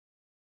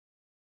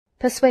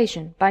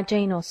Persuasion by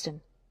Jane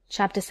Austen.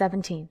 Chapter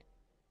 17.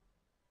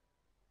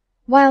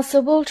 While Sir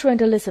Walter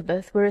and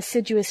Elizabeth were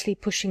assiduously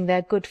pushing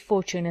their good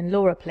fortune in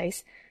Laura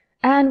Place,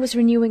 Anne was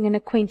renewing an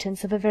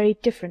acquaintance of a very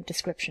different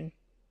description.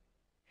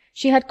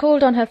 She had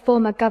called on her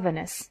former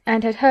governess,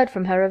 and had heard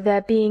from her of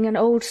there being an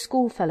old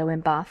schoolfellow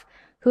in Bath,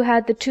 who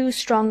had the two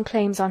strong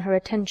claims on her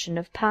attention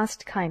of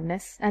past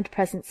kindness and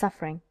present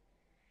suffering.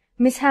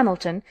 Miss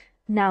Hamilton,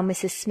 now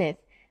Mrs. Smith,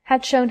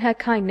 had shown her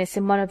kindness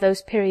in one of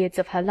those periods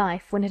of her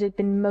life when it had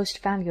been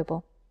most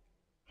valuable.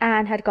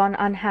 Anne had gone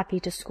unhappy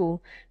to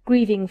school,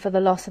 grieving for the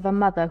loss of a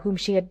mother whom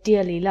she had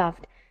dearly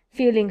loved,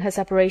 feeling her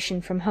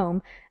separation from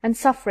home, and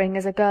suffering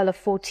as a girl of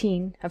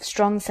 14, of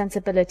strong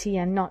sensibility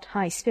and not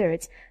high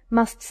spirits,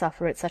 must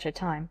suffer at such a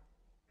time.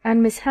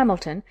 And Miss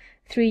Hamilton,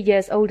 3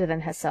 years older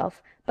than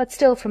herself, but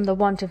still from the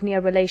want of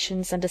near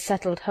relations and a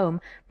settled home,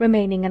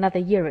 remaining another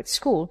year at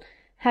school,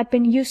 had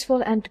been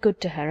useful and good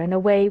to her in a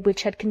way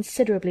which had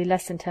considerably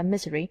lessened her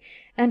misery,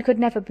 and could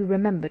never be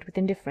remembered with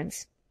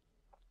indifference.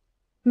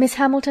 Miss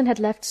Hamilton had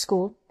left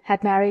school,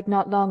 had married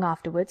not long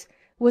afterwards,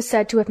 was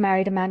said to have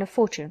married a man of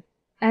fortune,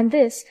 and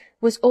this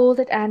was all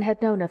that Anne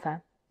had known of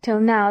her, till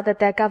now that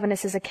their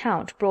governess's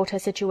account brought her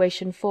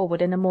situation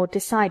forward in a more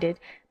decided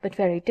but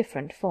very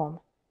different form.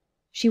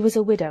 She was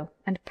a widow,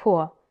 and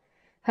poor.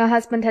 Her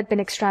husband had been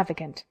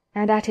extravagant,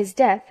 and at his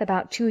death,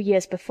 about 2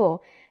 years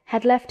before,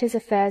 had left his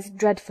affairs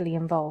dreadfully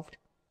involved.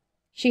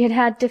 She had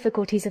had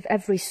difficulties of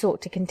every sort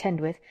to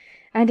contend with,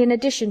 and in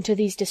addition to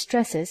these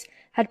distresses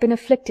had been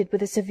afflicted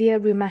with a severe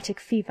rheumatic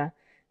fever,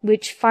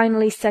 which,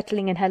 finally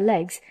settling in her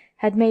legs,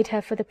 had made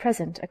her for the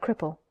present a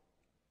cripple.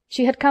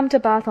 She had come to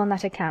Bath on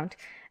that account,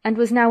 and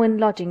was now in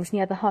lodgings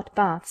near the hot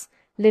baths,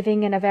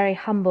 living in a very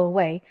humble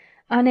way,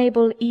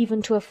 unable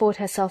even to afford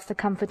herself the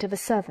comfort of a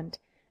servant,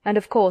 and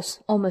of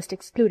course almost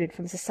excluded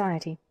from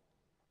society.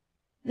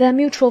 Their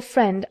mutual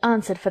friend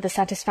answered for the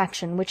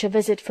satisfaction which a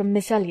visit from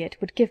Miss Elliot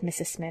would give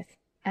Mrs. Smith,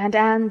 and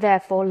Anne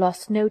therefore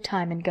lost no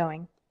time in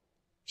going.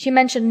 She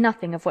mentioned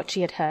nothing of what she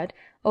had heard,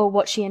 or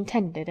what she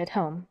intended at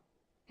home.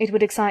 It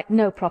would excite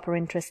no proper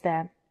interest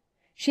there.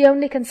 She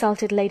only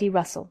consulted Lady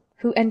Russell,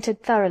 who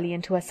entered thoroughly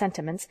into her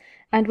sentiments,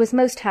 and was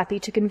most happy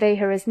to convey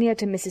her as near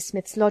to Mrs.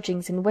 Smith's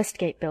lodgings in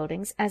Westgate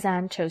Buildings as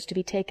Anne chose to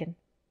be taken.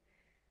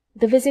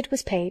 The visit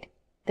was paid,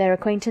 their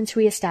acquaintance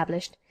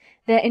re-established,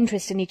 their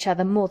interest in each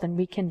other more than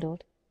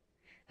rekindled.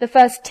 The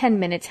first 10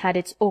 minutes had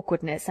its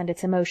awkwardness and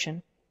its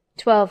emotion.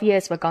 12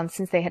 years were gone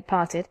since they had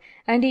parted,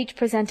 and each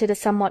presented a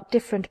somewhat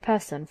different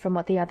person from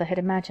what the other had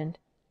imagined.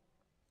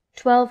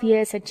 12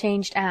 years had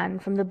changed Anne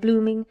from the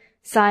blooming,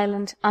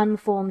 silent,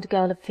 unformed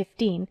girl of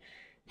 15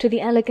 to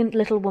the elegant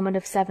little woman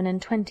of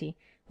 27,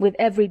 with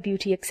every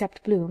beauty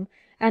except bloom,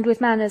 and with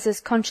manners as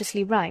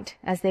consciously right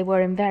as they were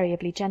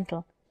invariably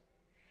gentle.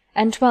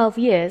 And 12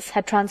 years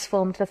had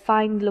transformed the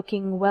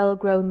fine-looking,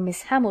 well-grown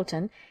Miss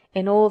Hamilton,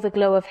 in all the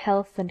glow of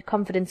health and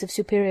confidence of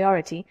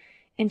superiority,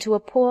 into a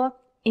poor,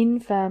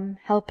 infirm,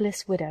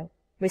 helpless widow,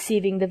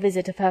 receiving the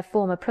visit of her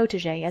former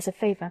protégée as a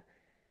favour.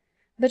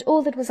 But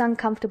all that was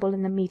uncomfortable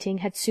in the meeting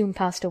had soon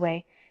passed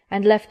away,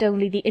 and left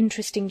only the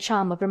interesting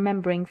charm of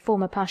remembering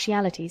former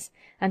partialities,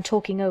 and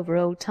talking over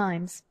old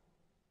times.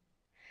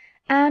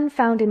 Anne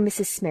found in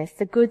Mrs. Smith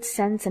the good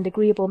sense and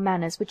agreeable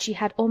manners which she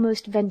had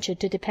almost ventured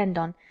to depend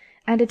on,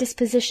 and a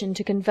disposition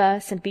to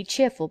converse and be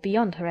cheerful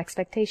beyond her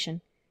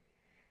expectation.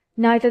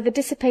 Neither the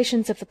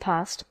dissipations of the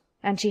past,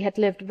 and she had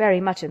lived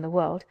very much in the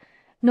world,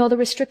 nor the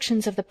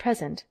restrictions of the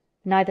present,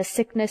 neither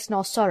sickness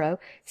nor sorrow,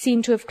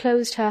 seemed to have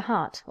closed her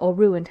heart or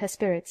ruined her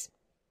spirits.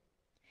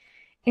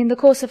 In the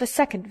course of a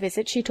second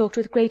visit she talked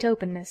with great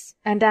openness,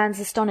 and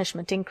Anne's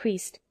astonishment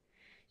increased.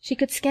 She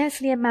could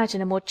scarcely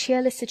imagine a more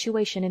cheerless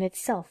situation in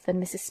itself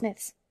than Mrs.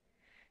 Smith's.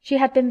 She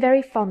had been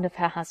very fond of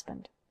her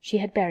husband. She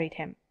had buried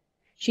him.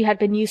 She had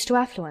been used to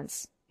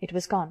affluence. It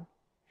was gone.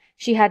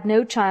 She had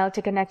no child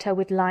to connect her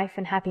with life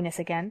and happiness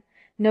again,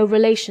 no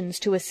relations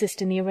to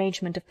assist in the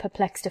arrangement of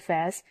perplexed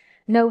affairs,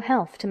 no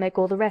health to make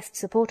all the rest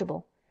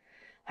supportable.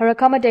 Her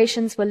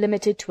accommodations were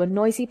limited to a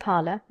noisy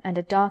parlour and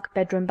a dark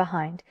bedroom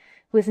behind,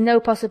 with no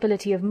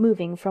possibility of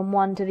moving from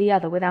one to the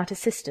other without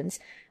assistance,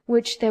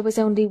 which there was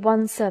only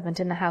one servant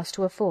in the house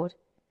to afford,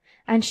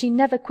 and she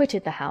never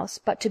quitted the house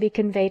but to be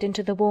conveyed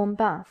into the warm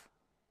bath.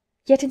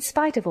 Yet in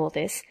spite of all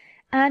this,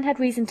 Anne had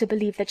reason to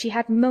believe that she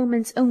had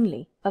moments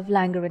only of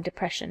languor and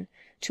depression,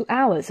 to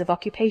hours of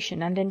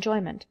occupation and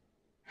enjoyment.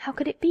 How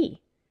could it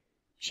be?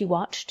 She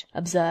watched,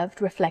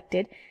 observed,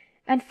 reflected,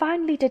 and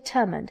finally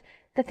determined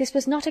that this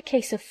was not a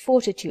case of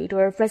fortitude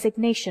or of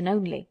resignation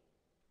only.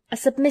 A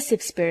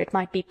submissive spirit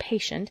might be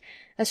patient,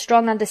 a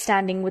strong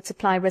understanding would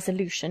supply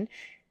resolution,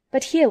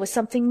 but here was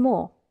something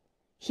more.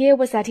 Here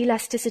was that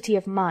elasticity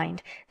of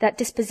mind, that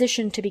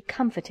disposition to be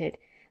comforted,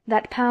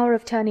 that power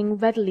of turning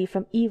readily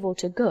from evil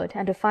to good,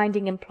 and of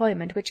finding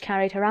employment which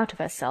carried her out of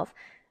herself,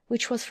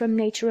 which was from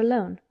nature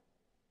alone.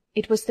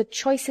 It was the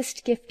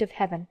choicest gift of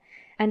heaven,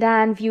 and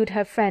Anne viewed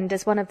her friend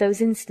as one of those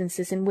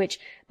instances in which,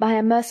 by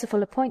a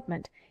merciful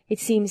appointment, it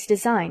seems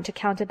designed to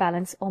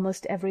counterbalance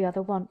almost every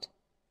other want.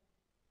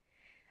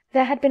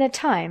 There had been a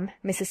time,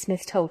 Mrs.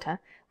 Smith told her,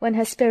 when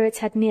her spirits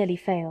had nearly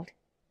failed.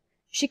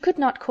 She could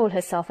not call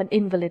herself an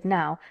invalid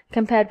now,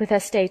 compared with her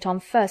state on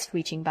first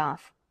reaching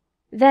Bath.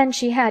 Then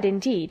she had,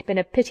 indeed, been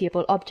a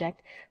pitiable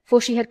object, for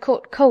she had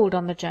caught cold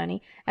on the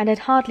journey, and had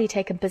hardly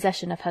taken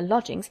possession of her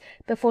lodgings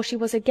before she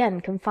was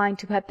again confined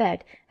to her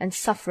bed and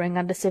suffering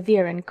under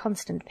severe and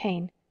constant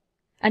pain.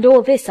 And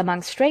all this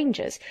among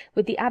strangers,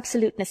 with the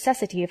absolute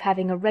necessity of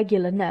having a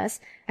regular nurse,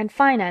 and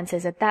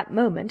finances at that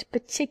moment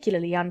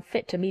particularly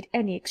unfit to meet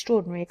any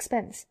extraordinary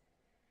expense.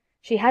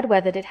 She had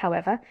weathered it,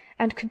 however,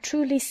 and could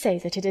truly say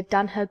that it had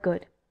done her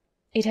good.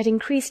 It had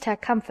increased her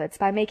comforts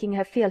by making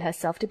her feel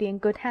herself to be in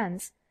good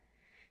hands.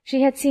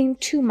 She had seen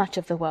too much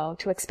of the world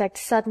to expect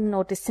sudden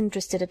or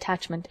disinterested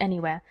attachment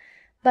anywhere,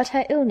 but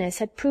her illness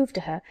had proved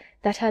to her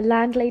that her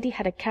landlady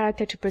had a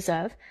character to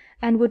preserve,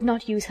 and would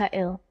not use her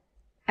ill.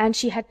 And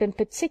she had been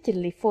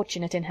particularly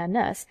fortunate in her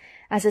nurse,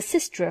 as a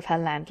sister of her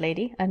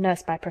landlady, a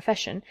nurse by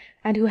profession,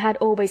 and who had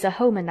always a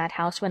home in that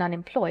house when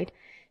unemployed,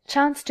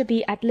 chanced to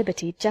be at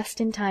liberty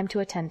just in time to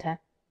attend her.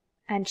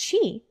 "And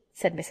she,"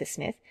 said Mrs.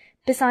 Smith,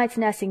 "besides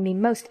nursing me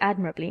most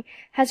admirably,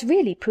 has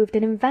really proved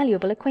an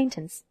invaluable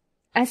acquaintance.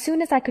 As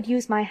soon as I could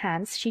use my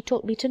hands, she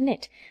taught me to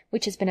knit,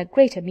 which has been a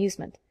great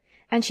amusement,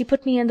 and she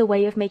put me in the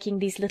way of making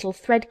these little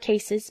thread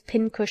cases,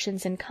 pin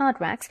cushions, and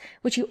card racks,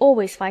 which you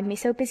always find me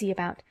so busy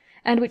about,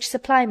 and which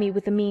supply me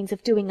with the means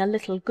of doing a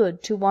little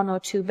good to one or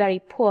two very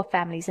poor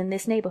families in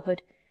this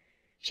neighbourhood.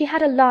 She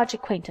had a large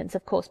acquaintance,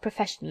 of course,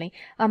 professionally,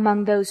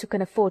 among those who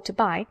can afford to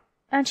buy,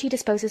 and she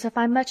disposes of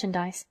my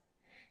merchandise.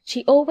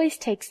 She always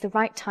takes the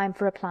right time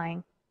for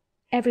applying.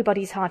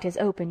 Everybody's heart is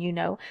open, you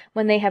know,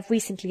 when they have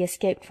recently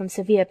escaped from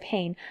severe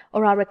pain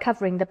or are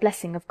recovering the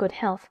blessing of good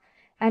health,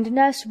 and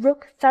Nurse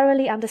Rooke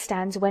thoroughly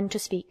understands when to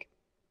speak.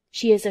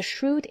 She is a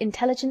shrewd,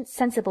 intelligent,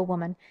 sensible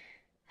woman.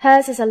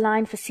 Hers is a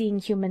line for seeing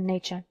human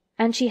nature,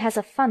 and she has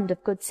a fund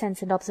of good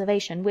sense and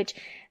observation which,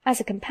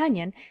 as a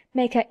companion,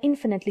 make her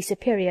infinitely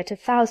superior to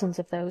thousands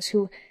of those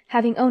who,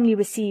 having only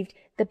received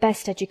the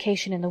best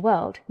education in the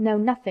world, know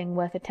nothing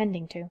worth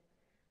attending to.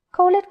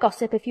 Call it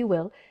gossip if you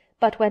will,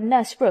 but when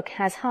Nurse Rooke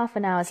has half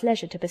an hour's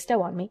leisure to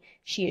bestow on me,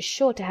 she is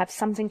sure to have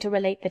something to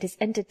relate that is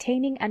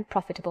entertaining and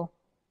profitable,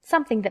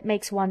 something that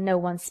makes one know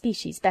one's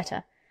species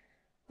better.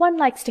 One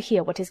likes to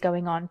hear what is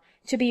going on,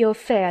 to be au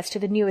fait as to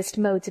the newest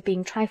modes of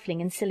being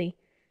trifling and silly.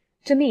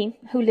 To me,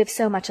 who live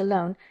so much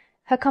alone,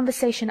 her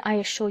conversation, I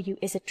assure you,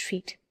 is a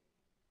treat."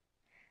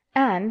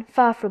 Anne,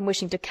 far from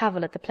wishing to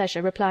cavil at the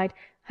pleasure, replied,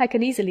 "I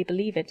can easily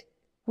believe it.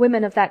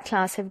 Women of that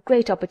class have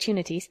great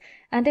opportunities,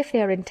 and if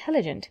they are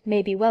intelligent,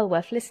 may be well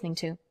worth listening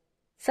to.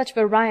 Such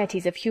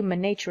varieties of human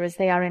nature as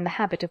they are in the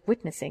habit of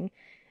witnessing,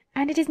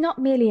 and it is not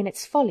merely in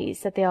its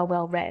follies that they are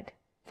well read,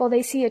 for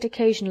they see it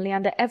occasionally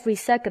under every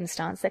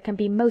circumstance that can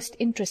be most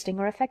interesting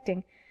or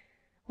affecting.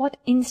 What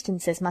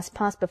instances must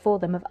pass before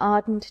them of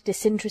ardent,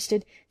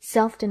 disinterested,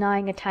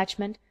 self-denying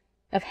attachment,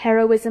 of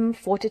heroism,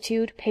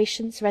 fortitude,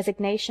 patience,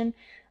 resignation,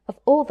 of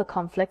all the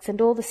conflicts and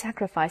all the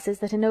sacrifices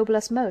that ennoble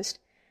us most.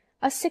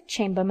 A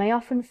sick-chamber may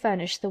often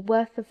furnish the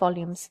worth of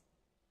volumes."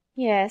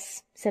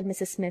 "Yes," said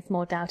Mrs. Smith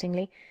more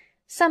doubtingly,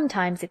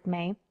 "sometimes it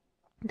may,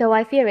 though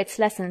I fear its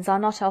lessons are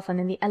not often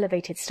in the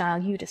elevated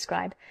style you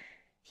describe.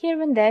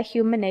 Here and there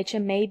human nature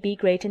may be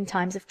great in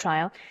times of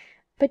trial,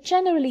 but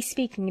generally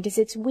speaking it is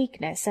its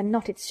weakness and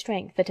not its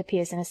strength that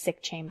appears in a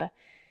sick-chamber.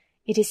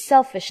 It is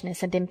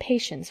selfishness and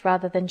impatience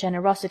rather than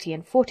generosity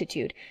and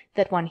fortitude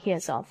that one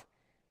hears of.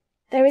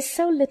 There is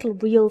so little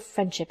real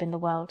friendship in the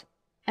world,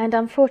 and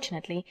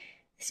unfortunately,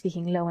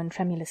 speaking low and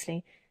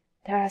tremulously,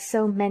 there are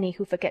so many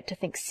who forget to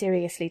think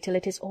seriously till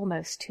it is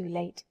almost too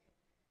late."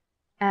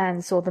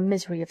 Anne saw the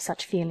misery of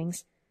such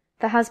feelings.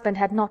 The husband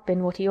had not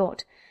been what he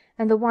ought,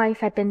 and the wife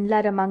had been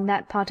led among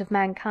that part of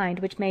mankind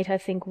which made her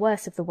think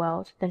worse of the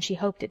world than she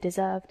hoped it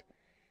deserved.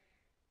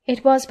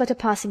 It was but a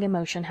passing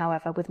emotion,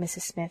 however, with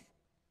Mrs. Smith.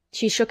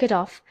 She shook it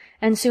off,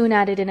 and soon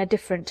added in a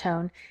different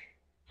tone,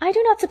 "I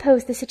do not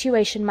suppose the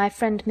situation my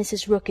friend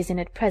Mrs. Rooke is in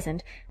at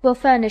present will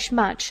furnish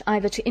much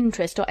either to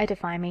interest or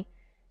edify me.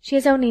 She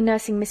is only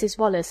nursing Mrs.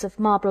 Wallace of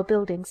Marlborough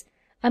Buildings,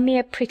 a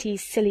mere pretty,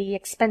 silly,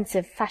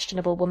 expensive,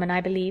 fashionable woman, I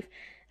believe,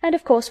 and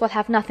of course will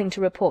have nothing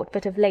to report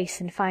but of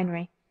lace and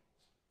finery.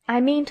 I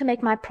mean to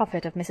make my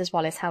profit of Mrs.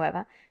 Wallace,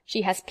 however.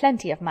 She has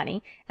plenty of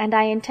money, and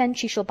I intend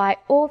she shall buy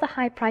all the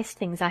high-priced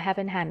things I have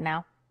in hand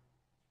now."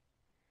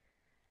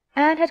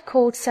 Anne had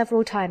called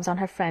several times on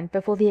her friend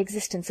before the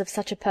existence of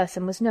such a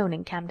person was known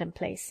in Camden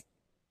Place.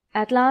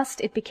 At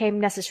last it became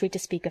necessary to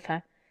speak of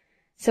her.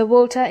 Sir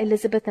Walter,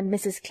 Elizabeth, and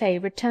Mrs. Clay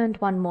returned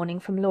one morning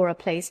from Laura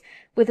Place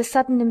with a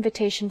sudden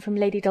invitation from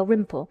Lady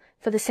Dalrymple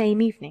for the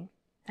same evening,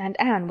 and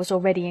Anne was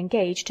already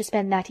engaged to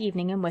spend that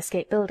evening in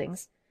Westgate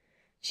Buildings.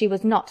 She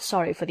was not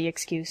sorry for the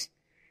excuse.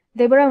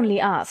 They were only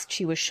asked,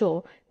 she was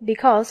sure,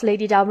 because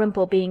Lady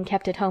Dalrymple, being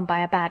kept at home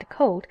by a bad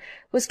cold,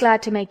 was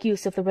glad to make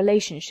use of the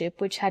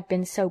relationship which had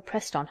been so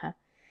pressed on her,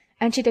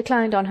 and she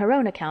declined on her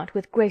own account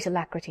with great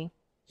alacrity.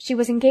 She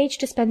was engaged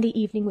to spend the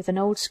evening with an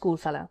old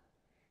schoolfellow.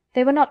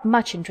 They were not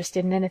much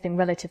interested in anything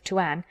relative to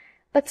Anne,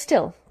 but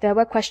still there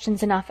were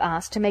questions enough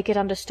asked to make it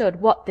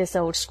understood what this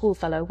old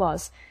schoolfellow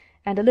was,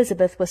 and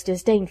Elizabeth was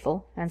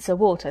disdainful, and Sir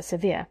Walter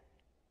severe.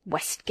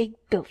 "Westgate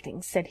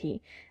Buildings," said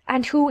he.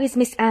 "And who is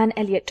Miss Anne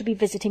Elliot to be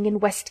visiting in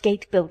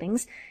Westgate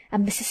Buildings? A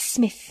Mrs.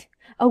 Smith,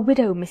 a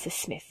widow Mrs.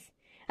 Smith.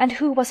 And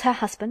who was her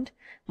husband?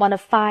 One of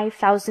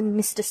 5,000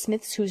 Mr.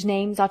 Smiths whose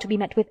names are to be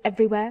met with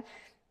everywhere.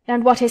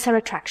 And what is her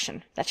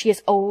attraction? That she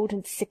is old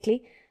and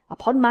sickly?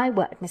 Upon my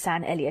word, Miss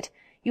Anne Elliot,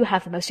 you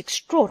have the most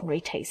extraordinary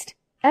taste.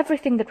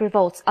 Everything that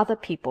revolts other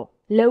people,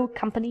 low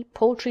company,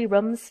 paltry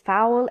rooms,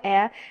 foul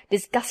air,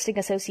 disgusting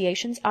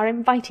associations, are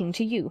inviting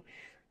to you.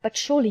 But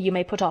surely you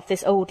may put off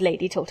this old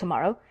lady till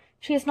tomorrow.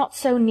 She is not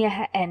so near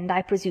her end,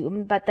 I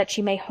presume, but that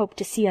she may hope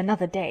to see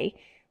another day.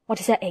 What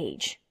is her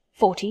age?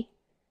 40?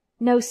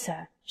 No,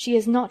 sir, she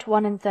is not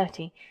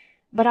 31,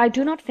 but I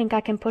do not think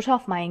I can put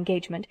off my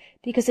engagement,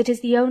 because it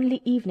is the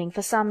only evening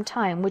for some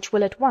time which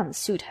will at once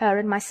suit her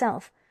and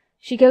myself.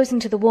 She goes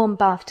into the warm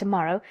bath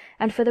tomorrow,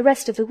 and for the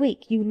rest of the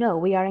week you know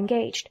we are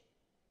engaged."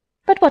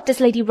 "But what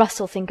does Lady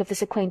Russell think of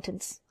this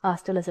acquaintance?"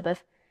 asked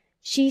Elizabeth.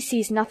 "She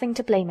sees nothing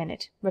to blame in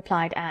it,"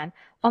 replied Anne.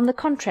 "On the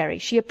contrary,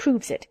 she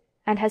approves it,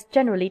 and has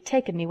generally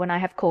taken me when I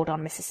have called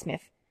on Mrs.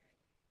 Smith."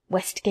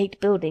 "Westgate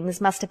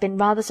Buildings must have been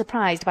rather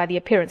surprised by the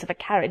appearance of a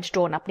carriage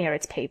drawn up near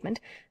its pavement,"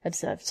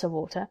 observed Sir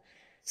Walter.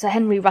 "Sir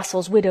Henry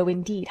Russell's widow,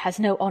 indeed, has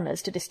no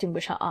honours to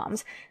distinguish her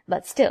arms,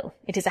 but still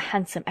it is a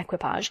handsome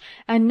equipage,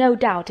 and no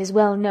doubt is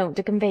well known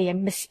to convey a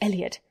Miss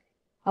Elliot.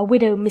 A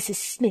widow Mrs.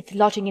 Smith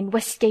lodging in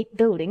Westgate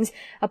Buildings,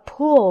 a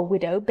poor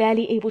widow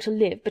barely able to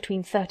live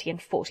between 30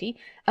 and 40,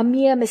 a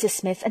mere Mrs.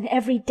 Smith, an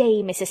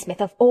everyday Mrs.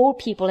 Smith, of all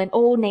people and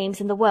all names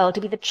in the world,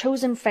 to be the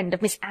chosen friend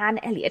of Miss Anne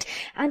Elliot,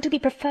 and to be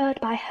preferred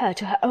by her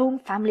to her own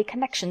family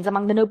connections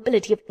among the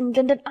nobility of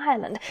England and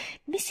Ireland.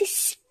 Mrs.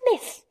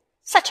 Smith!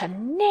 Such a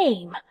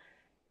name!"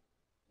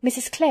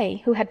 Mrs.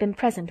 Clay, who had been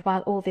present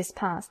while all this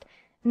passed,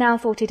 now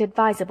thought it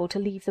advisable to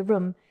leave the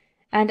room,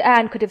 and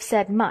Anne could have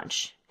said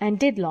much, and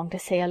did long to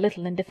say a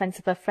little in defence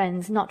of her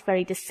friend's not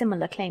very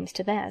dissimilar claims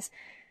to theirs,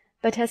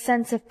 but her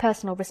sense of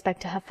personal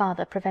respect to her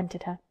father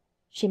prevented her.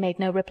 She made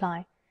no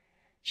reply.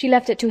 She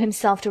left it to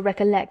himself to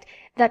recollect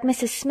that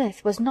Mrs.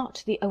 Smith was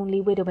not the only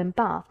widow in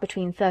Bath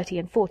between 30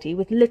 and 40,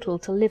 with little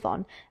to live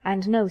on,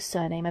 and no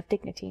surname of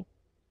dignity.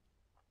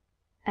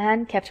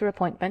 Anne kept her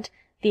appointment,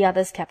 the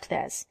others kept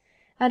theirs,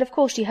 and of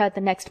course she heard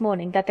the next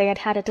morning that they had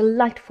had a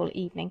delightful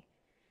evening.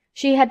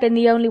 She had been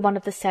the only one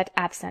of the set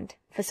absent,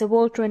 for Sir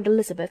Walter and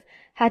Elizabeth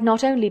had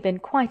not only been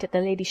quite at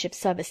their ladyship's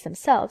service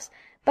themselves,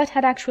 but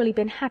had actually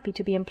been happy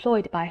to be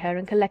employed by her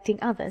in collecting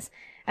others,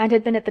 and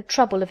had been at the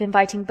trouble of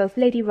inviting both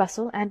Lady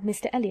Russell and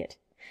Mr. Elliot.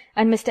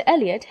 And Mr.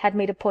 Elliot had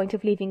made a point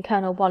of leaving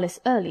Colonel Wallis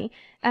early,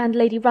 and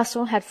Lady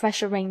Russell had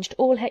fresh arranged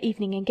all her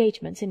evening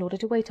engagements in order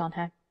to wait on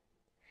her.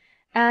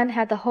 Anne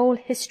had the whole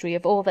history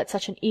of all that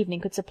such an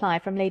evening could supply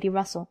from Lady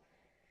Russell.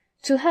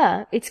 To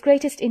her its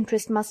greatest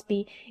interest must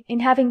be in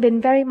having been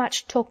very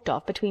much talked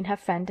of between her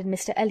friend and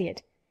Mr.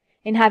 Elliot,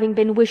 in having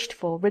been wished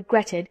for,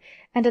 regretted,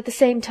 and at the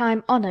same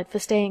time honoured for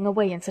staying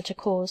away in such a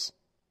cause.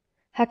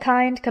 Her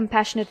kind,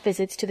 compassionate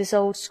visits to this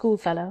old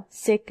schoolfellow,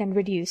 sick and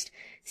reduced,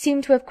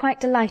 seemed to have quite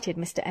delighted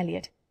Mr.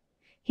 Elliot.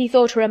 He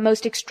thought her a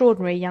most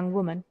extraordinary young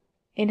woman,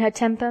 in her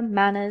temper,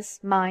 manners,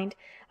 mind,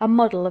 a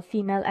model of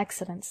female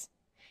excellence.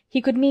 He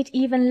could meet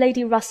even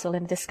Lady Russell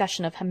in a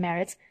discussion of her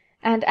merits,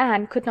 and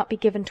Anne could not be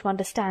given to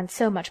understand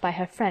so much by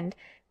her friend,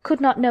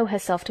 could not know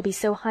herself to be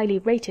so highly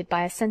rated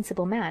by a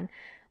sensible man,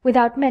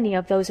 without many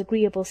of those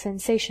agreeable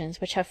sensations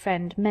which her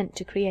friend meant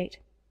to create.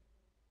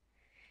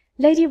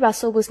 Lady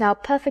Russell was now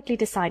perfectly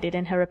decided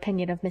in her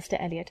opinion of Mr.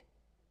 Elliot.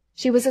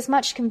 She was as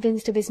much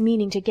convinced of his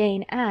meaning to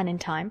gain Anne in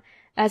time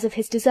as of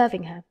his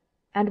deserving her,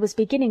 and was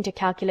beginning to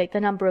calculate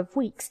the number of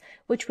weeks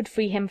which would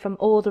free him from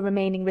all the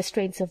remaining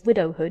restraints of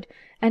widowhood,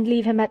 and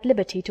leave him at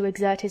liberty to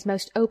exert his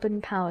most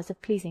open powers of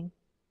pleasing.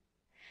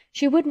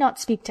 She would not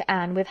speak to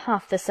Anne with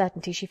half the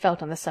certainty she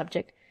felt on the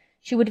subject.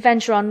 She would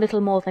venture on little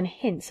more than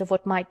hints of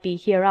what might be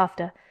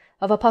hereafter,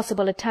 of a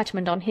possible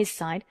attachment on his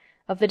side,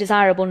 of the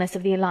desirableness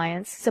of the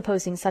alliance,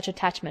 supposing such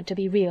attachment to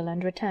be real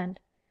and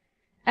returned.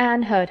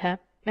 Anne heard her,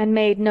 and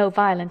made no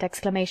violent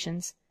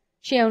exclamations.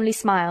 She only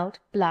smiled,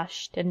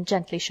 blushed, and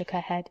gently shook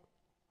her head.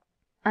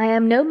 "I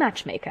am no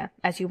matchmaker,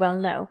 as you well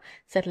know,"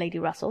 said Lady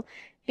Russell,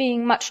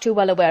 "being much too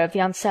well aware of the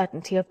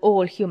uncertainty of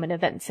all human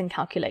events and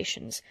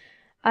calculations.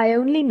 I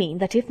only mean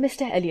that if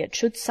Mr. Elliot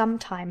should some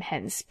time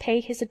hence pay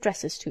his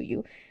addresses to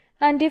you,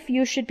 and if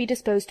you should be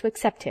disposed to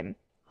accept him,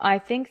 I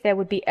think there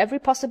would be every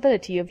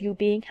possibility of you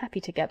being happy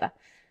together.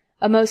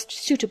 A most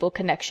suitable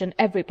connection,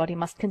 everybody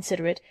must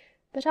consider it,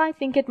 but I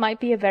think it might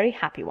be a very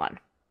happy one.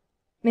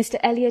 Mr.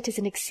 Elliot is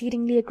an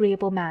exceedingly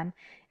agreeable man,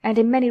 and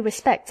in many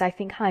respects I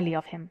think highly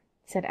of him,"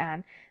 said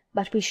Anne,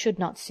 "but we should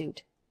not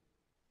suit."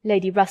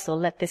 Lady Russell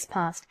let this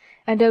pass,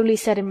 and only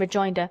said in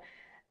rejoinder,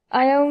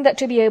 "I own that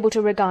to be able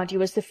to regard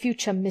you as the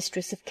future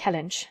mistress of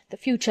Kellynch, the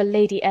future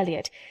Lady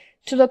Elliot,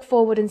 to look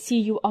forward and see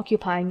you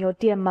occupying your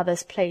dear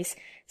mother's place,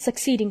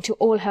 succeeding to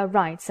all her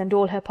rights and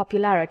all her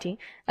popularity,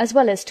 as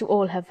well as to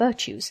all her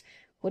virtues,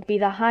 would be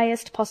the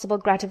highest possible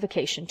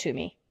gratification to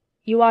me.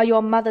 You are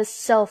your mother's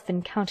self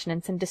in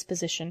countenance and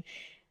disposition.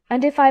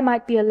 and if I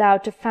might be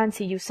allowed to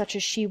fancy you such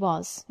as she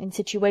was, in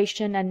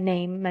situation and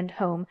name and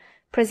home,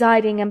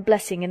 presiding and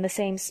blessing in the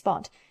same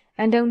spot,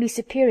 and only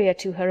superior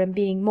to her in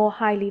being more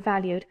highly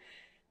valued,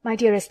 my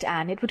dearest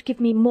Anne, it would give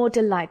me more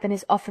delight than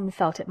is often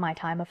felt at my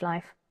time of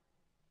life."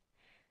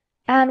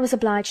 Anne was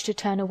obliged to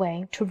turn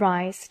away, to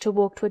rise, to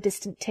walk to a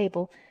distant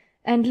table,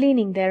 and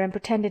leaning there in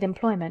pretended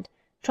employment,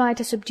 try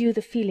to subdue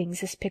the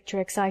feelings this picture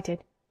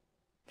excited.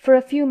 For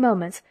a few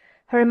moments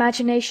her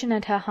imagination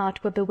and her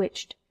heart were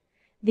bewitched.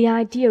 The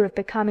idea of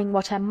becoming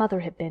what her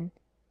mother had been,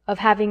 of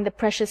having the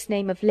precious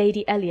name of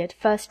Lady Elliot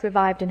first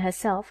revived in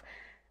herself,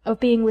 of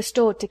being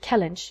restored to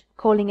Kellynch,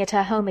 calling it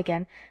her home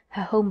again,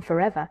 her home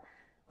for ever,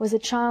 was a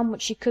charm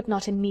which she could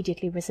not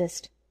immediately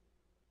resist.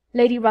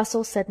 Lady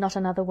Russell said not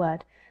another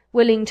word,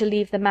 willing to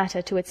leave the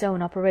matter to its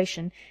own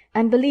operation,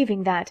 and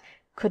believing that,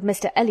 could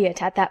Mr.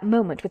 Elliot at that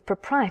moment with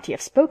propriety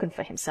have spoken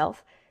for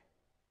himself—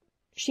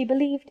 She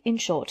believed, in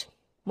short,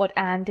 what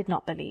Anne did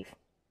not believe.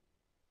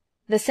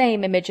 The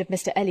same image of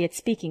Mr. Elliot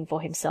speaking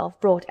for himself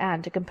brought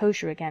Anne to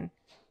composure again.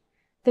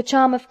 The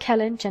charm of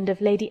Kellynch and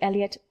of Lady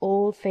Elliot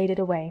all faded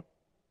away.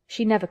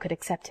 She never could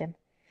accept him.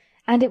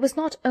 And it was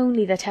not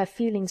only that her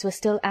feelings were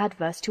still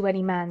adverse to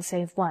any man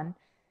save one.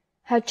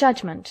 Her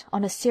judgment,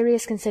 on a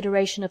serious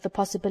consideration of the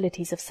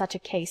possibilities of such a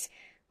case,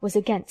 was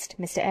against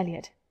Mr.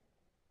 Elliot.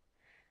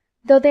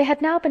 Though they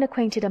had now been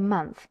acquainted a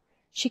month,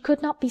 she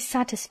could not be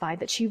satisfied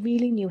that she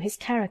really knew his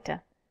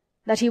character.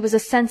 That he was a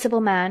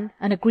sensible man,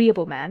 an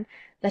agreeable man,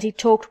 that he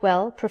talked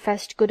well,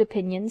 professed good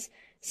opinions,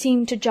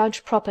 seemed to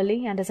judge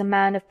properly and as a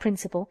man of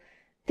principle,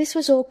 this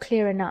was all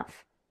clear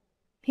enough.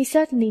 He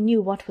certainly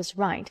knew what was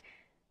right,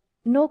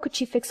 nor could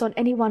she fix on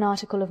any one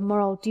article of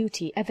moral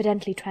duty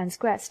evidently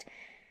transgressed,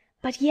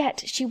 but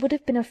yet she would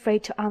have been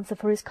afraid to answer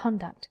for his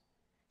conduct.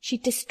 She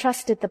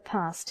distrusted the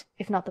past,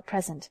 if not the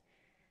present.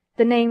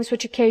 The names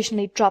which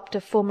occasionally dropped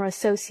of former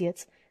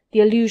associates,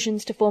 the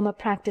allusions to former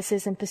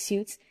practices and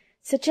pursuits,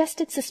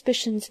 suggested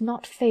suspicions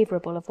not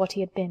favourable of what he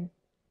had been.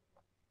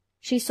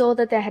 She saw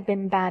that there had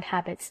been bad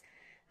habits,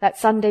 that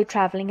Sunday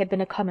travelling had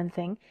been a common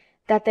thing,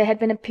 that there had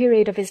been a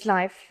period of his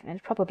life,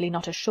 and probably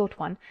not a short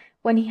one,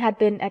 when he had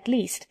been, at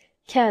least,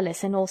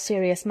 careless in all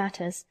serious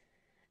matters,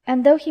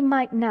 and though he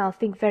might now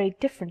think very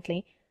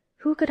differently,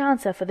 who could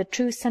answer for the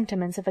true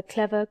sentiments of a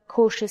clever,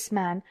 cautious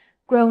man,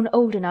 grown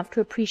old enough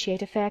to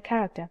appreciate a fair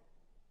character?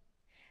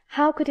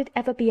 How could it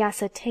ever be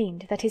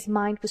ascertained that his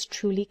mind was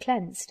truly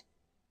cleansed?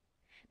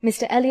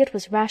 Mr. Elliot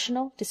was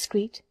rational,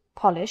 discreet,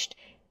 polished,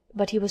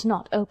 but he was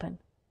not open.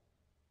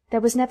 There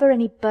was never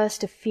any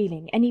burst of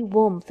feeling, any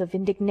warmth of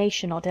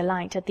indignation or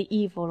delight at the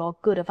evil or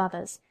good of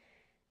others.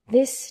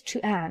 This, to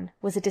Anne,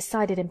 was a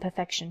decided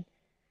imperfection.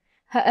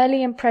 Her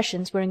early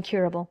impressions were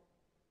incurable.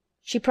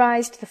 She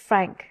prized the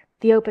frank,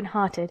 the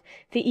open-hearted,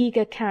 the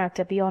eager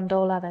character beyond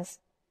all others.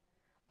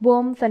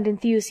 Warmth and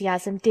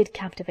enthusiasm did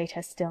captivate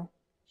her still.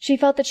 She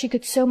felt that she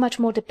could so much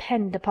more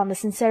depend upon the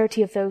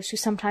sincerity of those who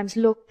sometimes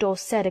looked or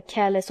said a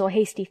careless or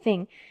hasty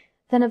thing,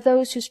 than of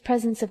those whose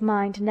presence of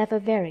mind never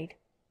varied,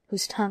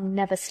 whose tongue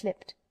never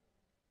slipped.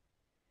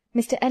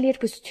 Mr.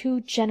 Elliot was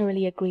too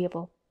generally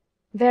agreeable.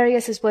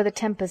 Various as were the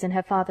tempers in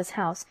her father's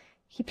house,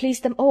 he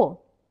pleased them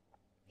all.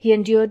 He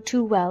endured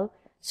too well,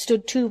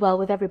 stood too well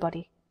with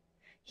everybody.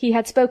 He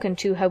had spoken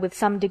to her with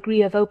some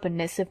degree of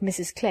openness of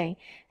Mrs. Clay,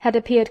 had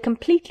appeared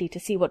completely to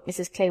see what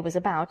Mrs. Clay was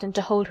about, and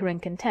to hold her in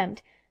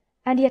contempt,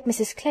 and yet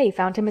Mrs. Clay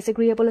found him as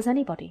agreeable as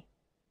anybody.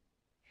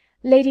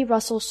 Lady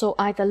Russell saw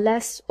either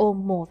less or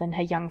more than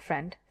her young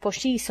friend, for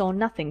she saw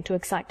nothing to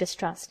excite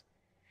distrust.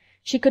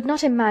 She could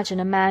not imagine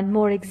a man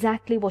more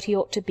exactly what he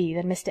ought to be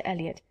than Mr.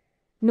 Elliot,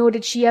 nor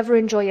did she ever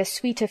enjoy a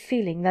sweeter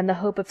feeling than the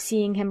hope of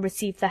seeing him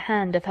receive the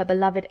hand of her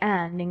beloved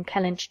Anne in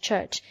Kellynch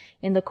Church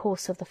in the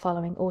course of the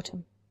following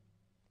autumn.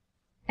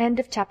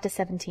 Chapter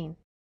 17